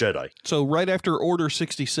hunted Jedi. So right after Order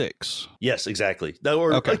 66. Yes, exactly.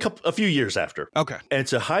 Or a few years after. Okay. And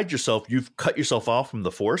to hide yourself, you've cut yourself off from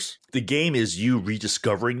the Force. The game is you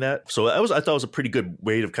rediscovering that. So I thought it was a pretty good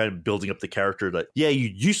way of kind of building up the character that, yeah, you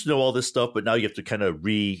used to know all this stuff, but now you have to kind of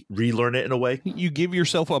relearn it in a way. You give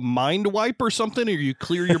yourself a mind wipe or something, or you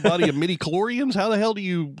clear your body of midi-chlorians? How the hell do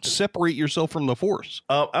you separate yourself from the Force?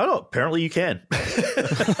 I don't know. Apparently you can.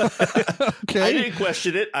 Okay. I didn't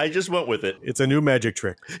question it. I just went with it. It's a new magic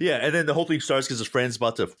trick. Yeah, and then the whole thing starts because his friend's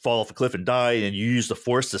about to fall off a cliff and die, and you use the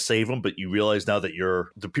Force to save him, but you realize now that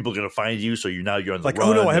the people are going to find you, so you're on the Like, run.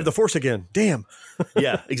 oh no, I have the Force again. Damn.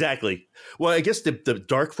 Yeah, exactly. Well, I guess the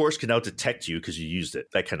Dark Force can now detect you because you used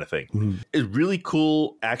it, that kind of thing. Mm-hmm. It's really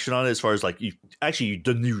cool action on it as far as like, you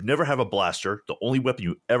never have a blaster. The only weapon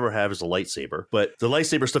you ever have is a lightsaber. But the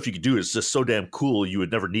lightsaber stuff you can do is just so damn cool, you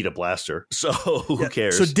would never need a blaster. So who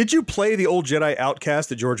cares? So did you play the old Jedi Outcast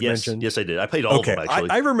that George mentioned? Yes, I did. I played all of them,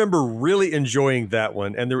 actually. I remember really enjoying that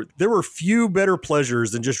one. And there were few better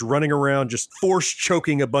pleasures than just running around, just force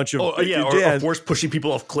choking a bunch of... or force pushing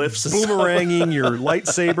people off cliffs. Boomeranging your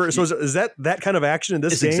lightsaber. So is that kind of action in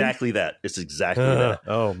this game? It's exactly that. It's exactly that.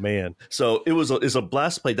 Oh, man. So it's a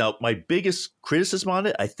blast to play. Now, my biggest criticism on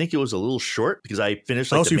it, I think it was a little short because I finished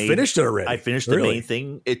so you finished it already? I finished the main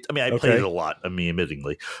thing. I played it a lot,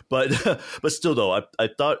 admittingly. But still, though, I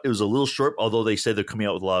thought it was a little short, although they said they're coming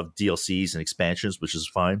out with a lot of DLCs and expansions, which is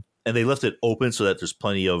fine. And they left it open so that there's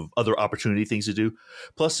plenty of other opportunity things to do.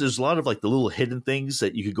 Plus, there's a lot of like the little hidden things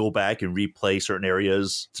that you could go back and replay certain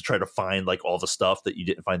areas to try to find like all the stuff that you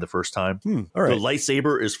didn't find the first time. All right. The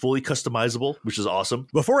lightsaber is fully customizable, which is awesome.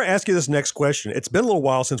 Before I ask you this next question, it's been a little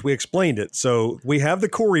while since we explained it. So we have the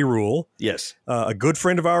Corey rule. Yes. A good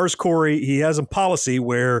friend of ours, Corey, he has a policy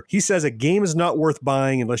where he says a game is not worth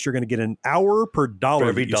buying unless you're going to get an hour per dollar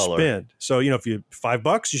every that you dollar. spend. So, if you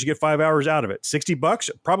 $5, you should get 5 hours out of it.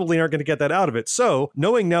 $60, probably aren't going to get that out of it. So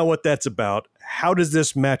knowing now what that's about, how does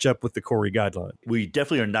this match up with the Corey guideline? We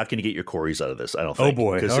definitely are not going to get your Corys out of this, I don't Oh, think.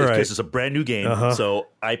 boy. Because All right. it's a brand new game. So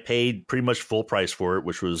I paid pretty much full price for it,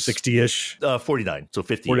 which was 60-ish. 49, so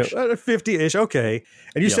 50-ish. 50-ish, okay.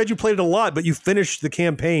 And you said you played it a lot, but you finished the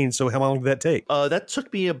campaign, so how long did that take? That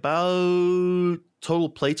took me about total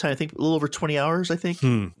playtime, I think a little over 20 hours, I think.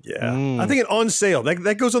 I think it on sale.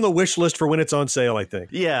 That goes on the wish list for when it's on sale, I think.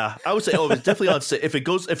 Yeah, I would say, it's definitely on sale. If it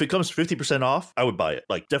comes 50% off, I would buy it.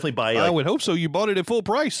 Like, definitely buy it. I would hope so. You bought it at full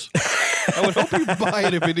price. I would hope you buy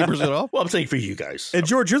it at 50% off. Well, I'm saying for you guys. And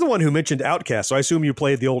George, you're the one who mentioned Outcast, so I assume you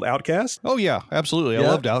played the old Outcast? Oh, yeah, absolutely. I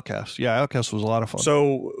loved Outcast. Yeah, Outcast was a lot of fun.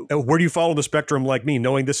 So where do you follow the spectrum like me,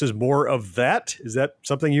 knowing this is more of that? Is that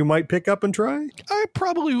something you might pick up and try? I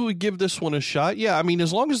probably would give this one a shot. Yeah, I mean,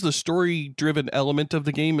 as long as the story-driven element of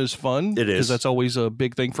the game is fun. It is. Because that's always a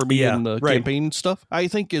big thing for me in the campaign stuff. I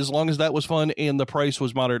think as long as that was fun and the price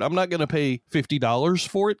was moderate, I'm not going to pay $50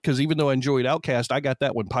 for it, because even though I enjoyed Outcast, I got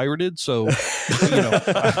that one pirated, so...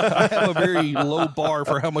 I have a very low bar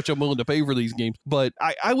for how much I'm willing to pay for these games, but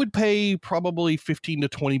I would pay probably $15 to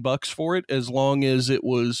 $20 for it, as long as it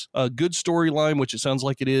was a good storyline, which it sounds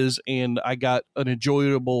like it is, and I got an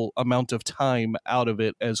enjoyable amount of time out of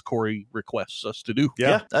it, as Corey requests us to do.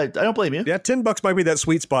 Yeah, I don't blame you. Yeah, $10 might be that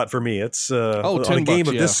sweet spot for me. It's on a game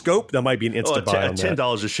of this scope, that might be an insta buy.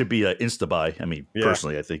 $10 it should be an insta buy. I mean,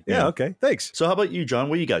 personally, I think. Yeah, okay, thanks. So how about you, John?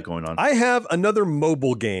 What you got going on? I have another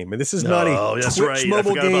mobile game, and this is not a Twitch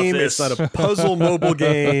mobile game. It's not a puzzle mobile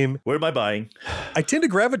game. What am I buying? I tend to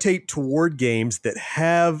gravitate toward games that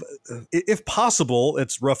have, if possible,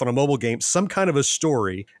 it's rough on a mobile game, some kind of a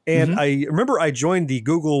story. And I remember I joined the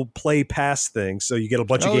Google Play Pass thing, so you get a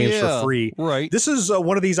bunch of games for free. Right. This is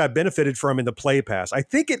one of these I benefited from in the Play Pass. I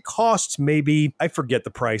think it costs maybe, I forget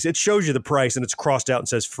the price. It shows you the price and it's crossed out and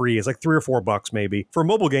says free. It's like $3 or $4 maybe. For a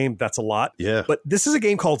mobile game, that's a lot. Yeah. But this is a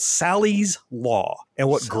game called Sally's Law. And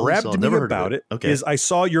what grabbed me about it is I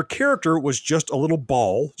saw your character was just a little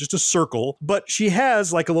ball, just a circle, but she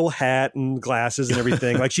has like a little hat and glasses and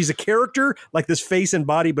everything. Like she's a character, like this face and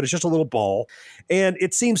body, but it's just a little ball. And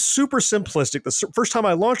it seems super simplistic. The first time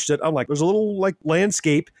I launched it, I'm like, there's a little like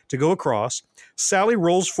landscape to go across. Sally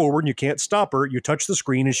rolls forward and you can't stop her. You touch the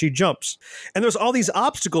screen and she jumps. And there's all these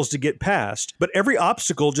obstacles to get past, but every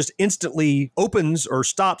obstacle just instantly opens or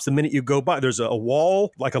stops the minute you go by. There's a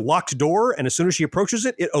wall, like a locked door, and as soon as she approaches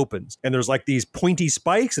it, it opens. And there's like these pointy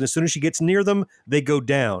spikes, and as soon as she gets near them, they go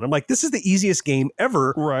down. I'm like, this is the easiest game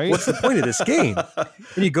ever. Right. What's the point of this game?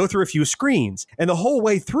 And you go through a few screens. And the whole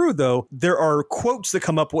way through, though, there are quotes that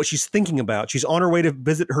come up what she's thinking about. She's on her way to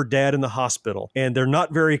visit her dad in the hospital, and they're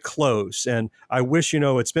not very close. And I wish,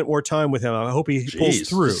 had spent more time with him. I hope he pulls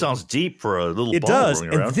through. This sounds deep for a little It ball does.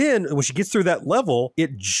 rolling around. And then when she gets through that level,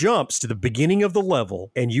 it jumps to the beginning of the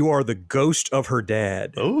level, and you are the ghost of her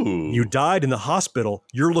dad. Oh. You died in the hospital.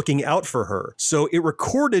 You're looking out for her. So it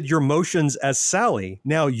recorded your motions as Sally.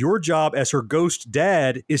 Now your job as her ghost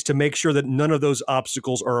dad is to make sure that none of those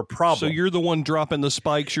obstacles are a problem. So you're the one dropping the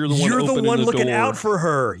spikes. You're the one You're the opening one the looking door. out for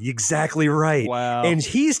her. Exactly right. Wow. And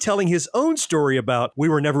he's telling his own story about, we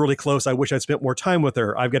were never really close. I wish I'd spent more time with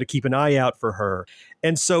her. I've got to keep an eye out for her.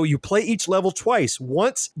 And so you play each level twice.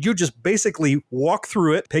 Once you just basically walk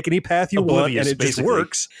through it, pick any path you want, and it just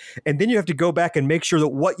works. And then you have to go back and make sure that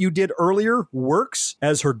what you did earlier works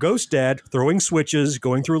as her ghost dad, throwing switches,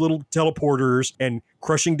 going through little teleporters, and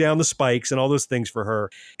crushing down the spikes and all those things for her.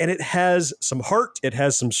 And it has some heart, it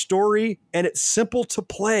has some story, and it's simple to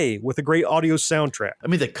play with a great audio soundtrack. I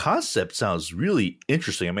mean, the concept sounds really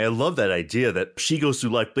interesting. I mean, I love that idea that she goes through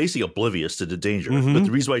life basically oblivious to the danger. But the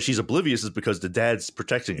reason why she's oblivious is because the dad's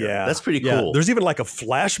protecting her. Yeah. That's pretty Yeah. cool. There's even like a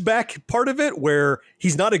flashback part of it where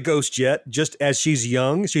he's not a ghost yet, just as she's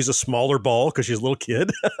young. She's a smaller ball because she's a little kid.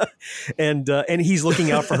 and he's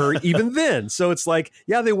looking out for her even then. So it's like,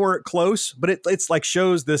 yeah, they weren't close, but it's like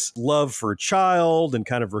shows this love for a child and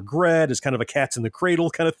kind of regret. It's kind of a cat's in the cradle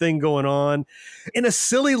kind of thing going on in a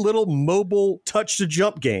silly little mobile touch to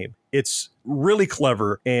jump game. It's really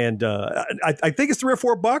clever, and I think it's $3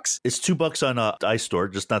 or $4. It's $2 on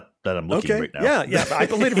iStore, just not that I'm looking right now. Yeah. I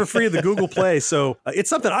played it for free at the Google Play, so it's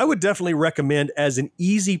something I would definitely recommend as an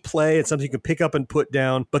easy play. It's something you can pick up and put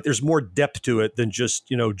down, but there's more depth to it than just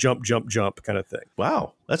jump kind of thing.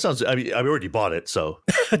 Wow, that sounds. I mean, I already bought it, so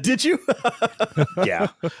did you? Yeah.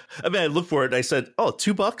 I mean, I looked for it and I said, "Oh,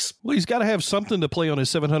 $2." Well, he's got to have something to play on his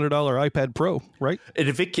 $700 iPad Pro, right? And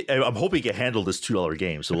if it, I'm hoping it can handle this $2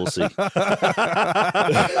 game, so we'll see. What's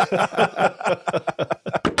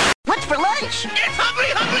for lunch? It's Hungry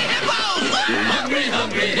Hungry Hippos! Hungry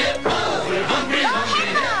Hungry Hippos! We're Hungry Hungry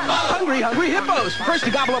Hippos! Hungry Hungry Hippos! First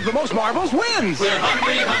to gobble up the most marbles wins! We're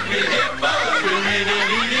Hungry Hungry Hippos! We're in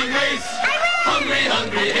an eating race! Hungry,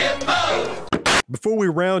 hungry hippo. Before we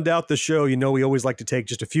round out the show, you know we always like to take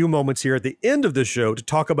just a few moments here at the end of the show to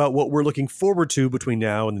talk about what we're looking forward to between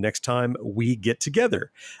now and the next time we get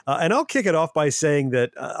together. And I'll kick it off by saying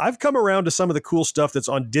that I've come around to some of the cool stuff that's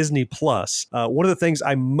on Disney+. One of the things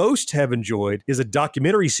I most have enjoyed is a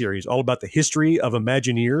documentary series all about the history of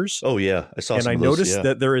Imagineers. Oh, yeah. I saw and some I of those, noticed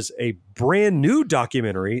that there is a brand new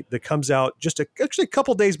documentary that comes out actually a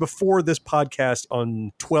couple days before this podcast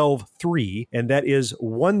on 12/3, and that is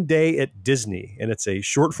One Day at Disney. And it's a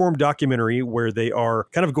short form documentary where they are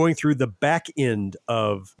kind of going through the back end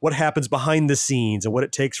of what happens behind the scenes and what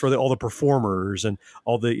it takes for all the performers and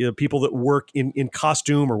all the people that work in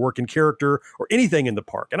costume or work in character or anything in the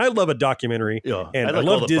park. And I love a documentary. Yeah, and I like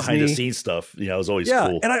love all the Disney. behind the scenes stuff. You know, it was always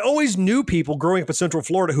cool. And I always knew people growing up in Central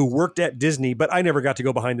Florida who worked at Disney, but I never got to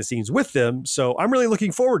go behind the scenes with them. So I'm really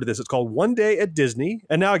looking forward to this. It's called One Day at Disney.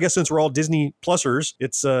 And now I guess since we're all Disney Plusers,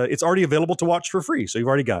 it's already available to watch for free. So you've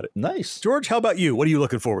already got it. Nice. George, how about you? What are you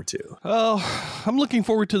looking forward to? Oh, I'm looking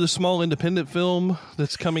forward to the small independent film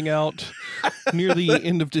that's coming out near the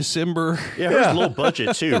end of December. Yeah, it's low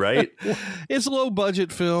budget too, right? It's a low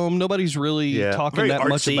budget film. Nobody's really talking very that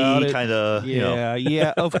much artsy, about it. Kinda,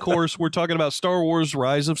 Yeah, of course. We're talking about Star Wars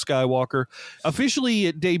Rise of Skywalker. Officially,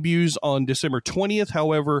 it debuts on December 20th.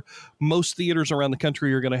 However, most theaters around the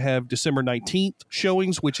country are going to have December 19th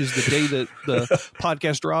showings, which is the day that the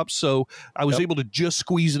podcast drops. So I was able to just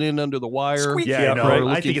squeeze it in under the wire. Yeah, no,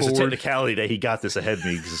 I think it's a technicality that he got this ahead of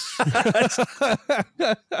me.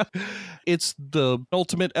 It's the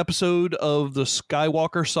ultimate episode of the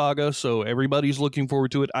Skywalker saga, so everybody's looking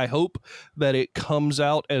forward to it. I hope that it comes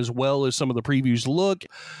out as well as some of the previews look.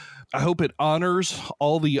 I hope it honors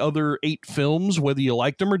all the other 8 films, whether you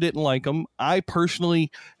liked them or didn't like them. I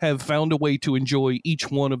personally have found a way to enjoy each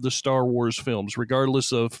one of the Star Wars films,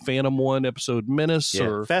 regardless of Phantom 1, Episode Menace,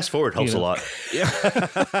 or fast forward helps a lot. Yeah,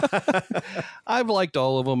 I've liked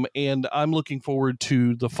all of them, and I'm looking forward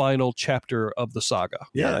to the final chapter of the saga.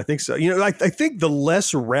 Yeah, I think so. You know, I think the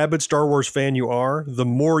less rabid Star Wars fan you are, the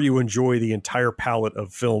more you enjoy the entire palette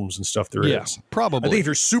of films and stuff there is. Probably. I think if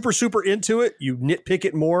you're super, super into it, you nitpick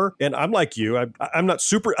it more. And I'm like you. I'm not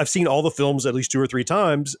super. I've seen all the films at least 2 or 3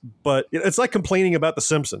 times, but it's like complaining about The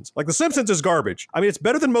Simpsons. Like The Simpsons is garbage. I mean, it's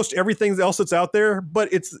better than most everything else that's out there,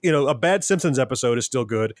 but it's, a bad Simpsons episode is still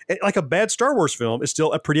good. And like a bad Star Wars film is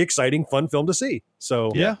still a pretty exciting, fun film to see.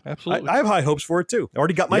 So yeah, absolutely. I have high hopes for it too. I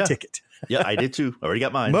already got my ticket. Yeah, I did too. I already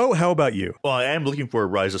got mine. Mo, how about you? Well, I am looking for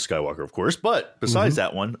Rise of Skywalker, of course. But besides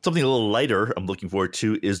that one, something a little lighter I'm looking forward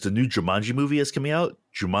to is the new Jumanji movie that's coming out.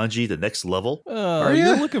 Jumanji, The Next Level. Are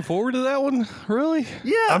you looking forward to that one? Really?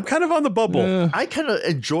 Yeah. I'm kind of on the bubble. I kind of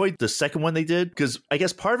enjoyed the second one they did because I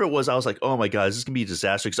guess part of it was I was like, oh my God, this is going to be a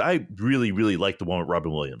disaster because I really, really like the one with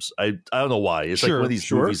Robin Williams. I don't know why. It's like one of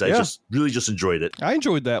these movies I just enjoyed it. I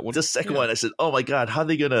enjoyed that one. The second one, I said, oh my God, how are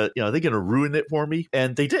they going to, are they going to ruin it for me?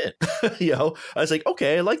 And they didn't. I was like,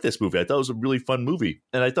 okay, I like this movie. I thought it was a really fun movie.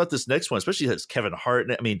 And I thought this next one, especially has Kevin Hart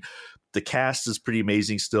in it. I mean, the cast is pretty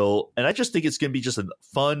amazing still. And I just think it's going to be just a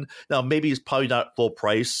fun, now maybe it's probably not full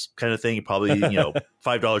price kind of thing. Probably,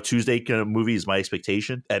 $5 Tuesday kind of movie is my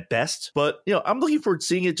expectation at best. But, I'm looking forward to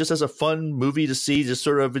seeing it just as a fun movie to see, just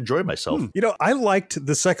sort of enjoy myself. I liked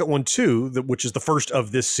the second one too, which is the first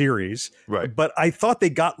of this series. Right. But I thought they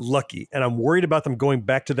got lucky, and I'm worried about them going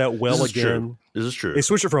back to that well again. This is true. They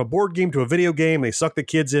switched it from a board game to a video game. They sucked the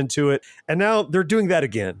kids into it. And now they're doing that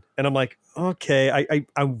again. And I'm like, okay,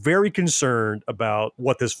 I'm very concerned about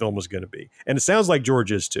what this film is going to be. And it sounds like George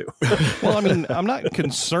is too. Well, I mean, I'm not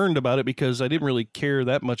concerned about it because I didn't really care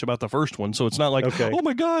that much about the first one. So it's not like, oh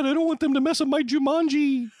my God, I don't want them to mess up my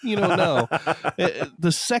Jumanji. No.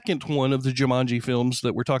 The second one of the Jumanji films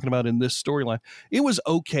that we're talking about in this storyline, it was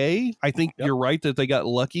okay. I think you're right that they got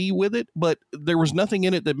lucky with it, but there was nothing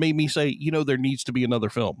in it that made me say, there needs to be another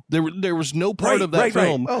film. There was no part of that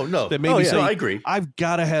film that made me say, I agree. I've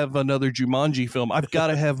got to have another Jumanji film. I've got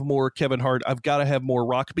to have more Kevin Hart. I've got to have more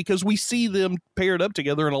Rock because we see them paired up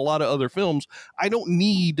together in a lot of other films. I don't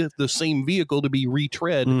need the same vehicle to be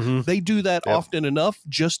retread. They do that often enough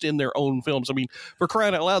just in their own films. I mean, for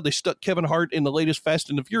crying out loud, they stuck Kevin Hart in the latest Fast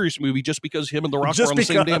and the Furious movie just because him and The Rock were on the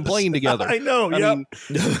same damn plane together. I know, I mean,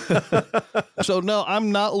 so no,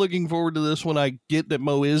 I'm not looking forward to this one. I get that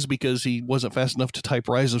Mo is because he wasn't fast enough to type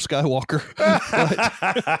Rise of Skywalker.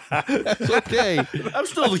 But that's okay. I'm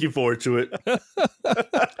still looking forward to it. I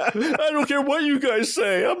don't care what you guys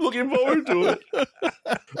say. I'm looking forward to it.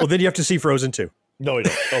 Well, then you have to see Frozen 2. No, I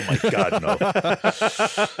don't. Oh my God,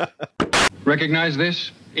 no. Recognize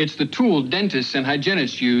this? It's the tool dentists and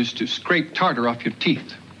hygienists use to scrape tartar off your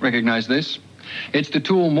teeth. Recognize this? It's the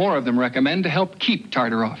tool more of them recommend to help keep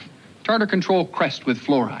tartar off. Tartar Control Crest with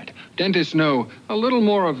fluoride. Dentists know a little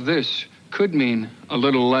more of this could mean a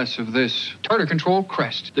little less of this. Tartar Control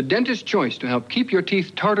Crest, the dentist's choice to help keep your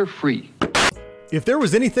teeth tartar-free. If there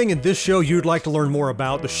was anything in this show you'd like to learn more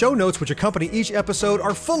about, the show notes which accompany each episode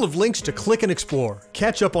are full of links to click and explore.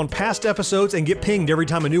 Catch up on past episodes and get pinged every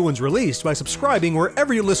time a new one's released by subscribing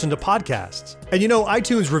wherever you listen to podcasts. And you know,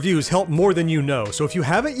 iTunes reviews help more than you know, so if you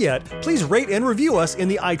haven't yet, please rate and review us in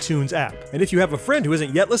the iTunes app. And if you have a friend who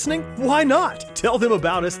isn't yet listening, why not? Tell them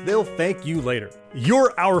about us, they'll thank you later.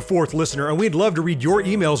 You're our fourth listener, and we'd love to read your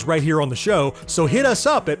emails right here on the show, so hit us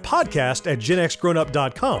up at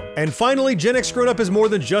podcast@genxgrownup.com. And finally, Gen X Grown Up is more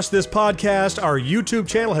than just this podcast. Our YouTube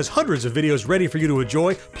channel has hundreds of videos ready for you to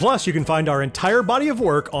enjoy, plus you can find our entire body of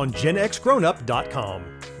work on genxgrownup.com.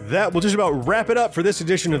 That will just about wrap it up for this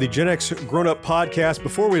edition of the Gen X Grown Up Podcast.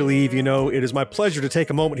 Before we leave, you know, it is my pleasure to take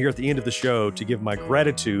a moment here at the end of the show to give my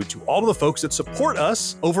gratitude to all of the folks that support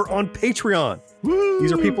us over on Patreon. Woo!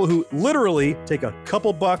 These are people who literally take a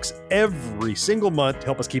couple bucks every single month to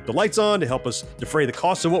help us keep the lights on, to help us defray the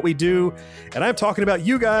costs of what we do. And I'm talking about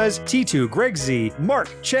you guys, T2, Greg Z, Mark,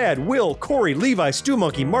 Chad, Will, Corey, Levi, Stu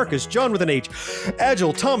Monkey, Marcus, John with an H,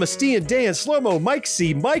 Agile, Thomas, Stian, Dan, Slow-Mo, Mike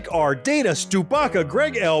C, Mike R, Dana, Stubaka,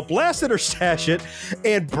 Greg L, Blast It or Stash It,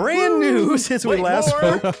 and brand new since we last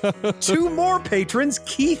spoke, two more patrons,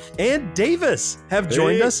 Keith and Davis, have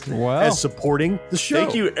joined us as supporting the show.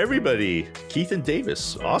 Thank you, everybody. Keith and Davis.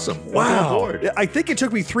 Awesome. Wow. I think it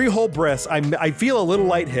took me 3 whole breaths. I feel a little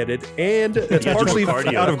lightheaded, and it's partially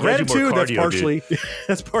out of gratitude.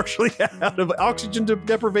 That's partially out of oxygen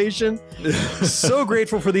deprivation. So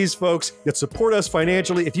grateful for these folks that support us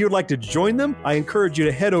financially. If you would like to join them, I encourage you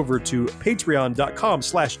to head over to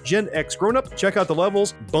patreon.com/GenXGrownUp. Check out the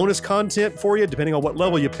levels, bonus content for you, depending on what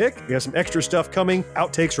level you pick. We have some extra stuff coming,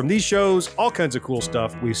 outtakes from these shows, all kinds of cool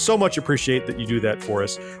stuff. We so much appreciate that you do that for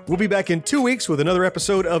us. We'll be back in 2 weeks with another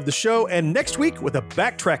episode of the show, and next week with a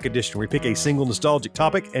backtrack edition where we pick a single nostalgic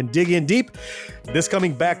topic and dig in deep. This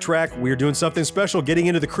coming backtrack, we're doing something special, getting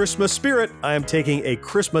into the Christmas spirit. I am taking a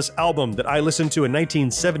Christmas album that I listened to in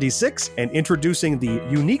 1976 and introducing the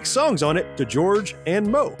unique songs on it to George and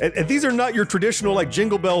Mo. And these are not your traditional like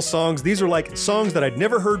Jingle Bell songs. These are like songs that I'd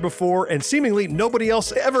never heard before and seemingly nobody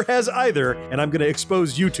else ever has either, and I'm going to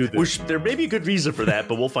expose you to them. There may be a good reason for that,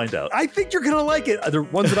 but we'll find out. I think you're going to like it. They're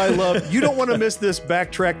ones that I love. You don't want to miss this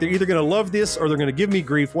backtrack. They're either going to love this or they're going to give me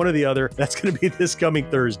grief, one or the other. That's going to be this coming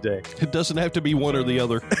Thursday. It doesn't have to be one or the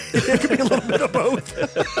other. It could be a little bit of both.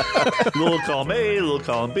 Little column A, little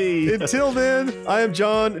column B. Until then, I am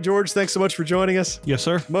John. George, thanks so much for joining us. Yes,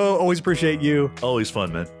 sir. Mo, always appreciate you. Always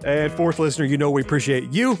fun, man. And fourth listener, you know we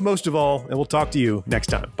appreciate you most of all, and we'll talk to you next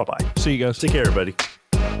time. Bye-bye. See you guys. Take care, everybody.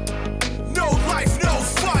 No life, no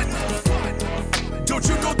fun. Don't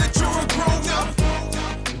you know that you're a grown-up?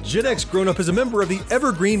 Gen X Grown Up is a member of the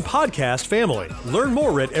Evergreen Podcast family. Learn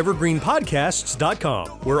more at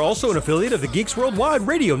evergreenpodcasts.com. We're also an affiliate of the Geeks Worldwide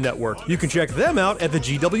Radio Network. You can check them out at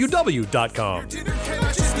thegww.com. Dinner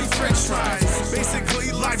cannot just be French fries.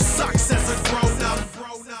 Basically, life sucks as a grown-up.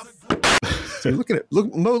 So you're looking at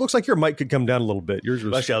Mo. It looks like your mic could come down a little bit. Yours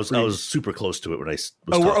was actually I was super close to it when I was.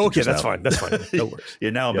 Okay, that's fine. That's fine. No worries.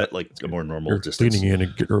 Yeah, now I'm at like a more normal You're distance. leaning in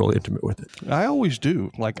and getting real intimate with it. I always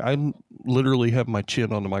do. Like I literally have my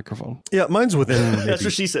chin on the microphone. Yeah, mine's within. That's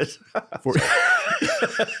what she said.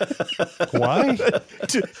 Why?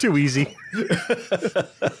 Too easy.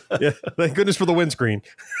 Yeah, thank goodness for the windscreen.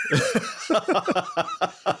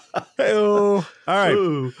 Hey-oh. All right.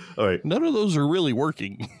 Ooh. All right. None of those are really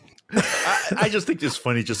working. I just think it's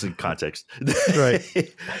funny just in context. Right.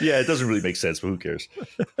 Yeah, it doesn't really make sense, but who cares?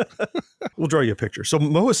 We'll draw you a picture. So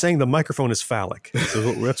Mo is saying the microphone is phallic.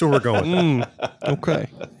 So that's where we're going. Okay.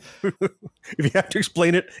 If you have to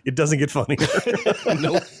explain it, it doesn't get funnier.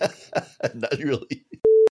 Nope. Not really.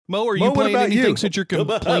 Mo, are you playing anything since you're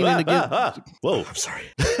complaining again? Whoa, I'm sorry.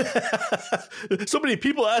 So many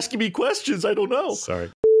people asking me questions. I don't know.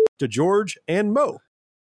 Sorry. To George and Mo.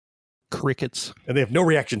 Crickets. And they have no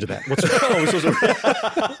reaction to that. What's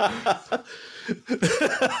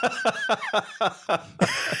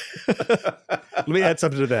Let me add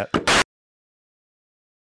something to that.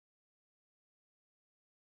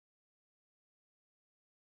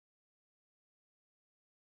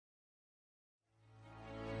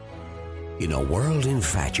 In a world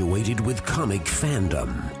infatuated with comic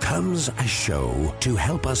fandom comes a show to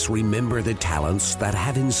help us remember the talents that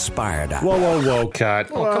have inspired us. Whoa, cut.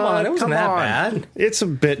 Oh, come on. It wasn't that bad. It's a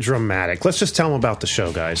bit dramatic. Let's just tell them about the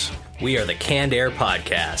show, guys. We are the Canned Air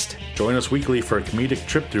Podcast. Join us weekly for a comedic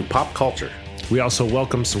trip through pop culture. We also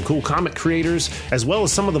welcome some cool comic creators, as well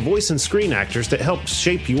as some of the voice and screen actors that helped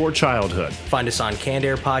shape your childhood. Find us on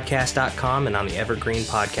CannedAirPodcast.com and on the Evergreen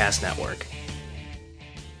Podcast Network.